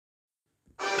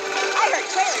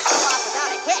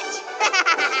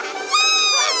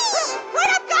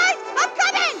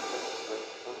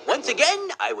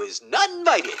again, I was not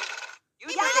invited. You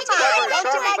think it's clever and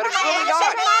charming, but it's really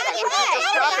not. You should just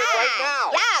stop it right now.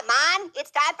 Yeah, Mon.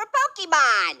 It's time for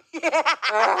Pokemon.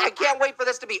 I can't wait for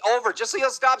this to be over, just so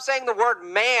you'll stop saying the word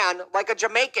man like a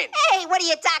Jamaican. Hey, what are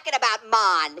you talking about,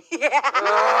 Mon? Well,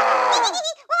 I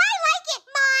like it,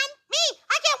 Mon. Me,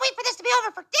 I can't wait for this to be over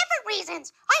for different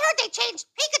reasons. I heard they changed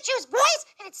Pikachu's voice,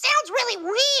 and it sounds really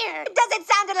weird. Does it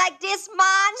sound like this,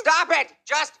 Mon? Stop it!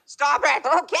 Just stop it!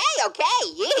 Okay.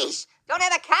 Yeesh. Don't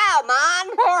have a cow, Mon.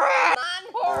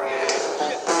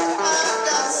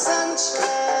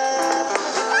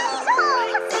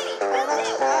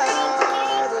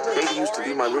 Katie used to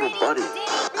be my little buddy.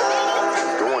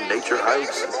 Go on nature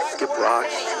hikes and skip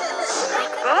rocks.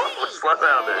 Slap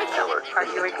out there, killer. Are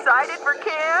you excited for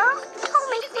camp?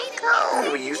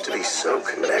 We used to be so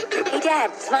connected. Hey,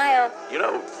 Dad, smile. You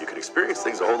know, you could experience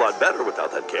things a whole lot better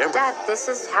without that camera. Dad, this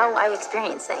is how I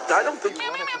experience things. I don't think...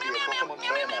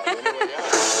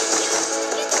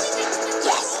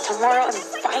 Yes, tomorrow I'm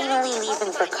finally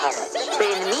leaving for college. But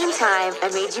in the meantime, I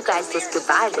made you guys this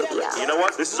goodbye video. You know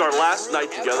what? This is our last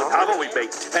night together. How about we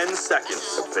make 10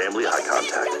 seconds of family eye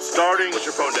contact? Starting, put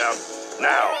your phone down,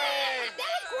 now.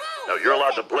 No, you're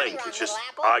allowed to blink. It's just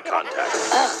eye contact.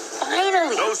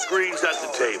 Finally. No screens at the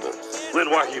table.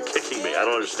 Lynn, why are you kicking me? I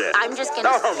don't understand. I'm just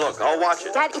gonna... No, look, I'll watch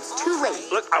it. Dad, it's too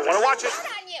late. Look, I want to watch it.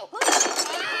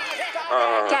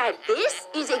 Dad, this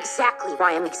is exactly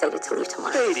why I'm excited to leave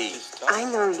tomorrow. Katie. I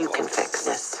know you can fix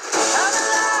this.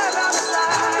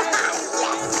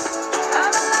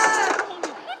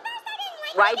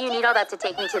 Why do you need all that to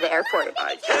take me to the airport?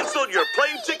 I canceled your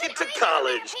plane ticket to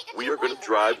college. We are going to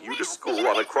drive you to school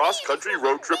on a cross-country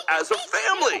road trip as a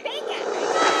family.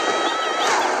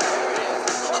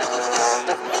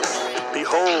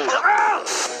 Behold.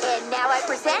 And now I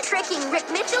present tricking Rick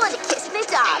Mitchell into kissing a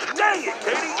dog. Dang it,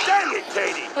 Katie! Dang it,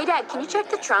 Katie! Hey, Dad, can you check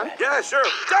the trunk? Yeah, sure.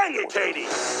 Dang it, Katie!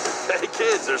 Hey,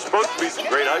 kids, there's supposed to be some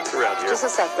great hikes around here. Just a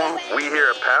sec, Dad. We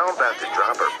hear a pal about to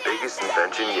drop our biggest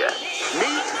invention yet.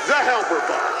 Meet the Helper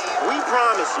Bot. We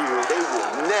promise you they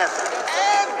will never,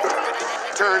 ever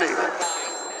turn evil.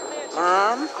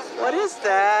 Mom, what is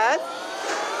that?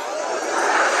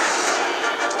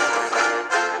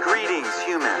 Greetings,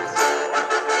 humans.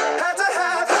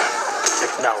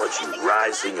 Technology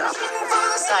rising up.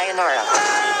 Sayonara.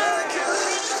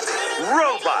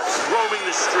 Robots roaming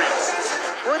the streets.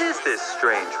 What is this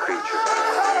strange creature?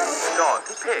 Dog,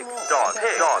 pig,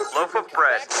 loaf of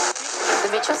bread. The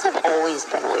Mitchells have always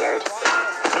been weird.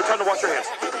 No time to wash your hands.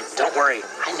 Don't worry,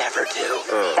 I never do.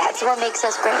 That's what makes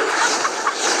us great.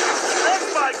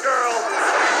 That's my girl!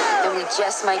 And we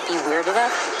just might be weird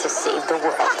enough to save the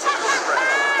world.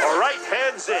 All right,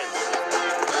 hands in.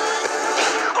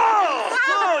 Oh,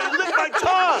 he licked my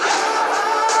tongue!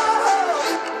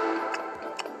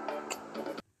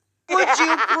 Would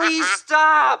you please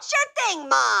stop? Sure thing,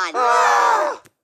 Mon.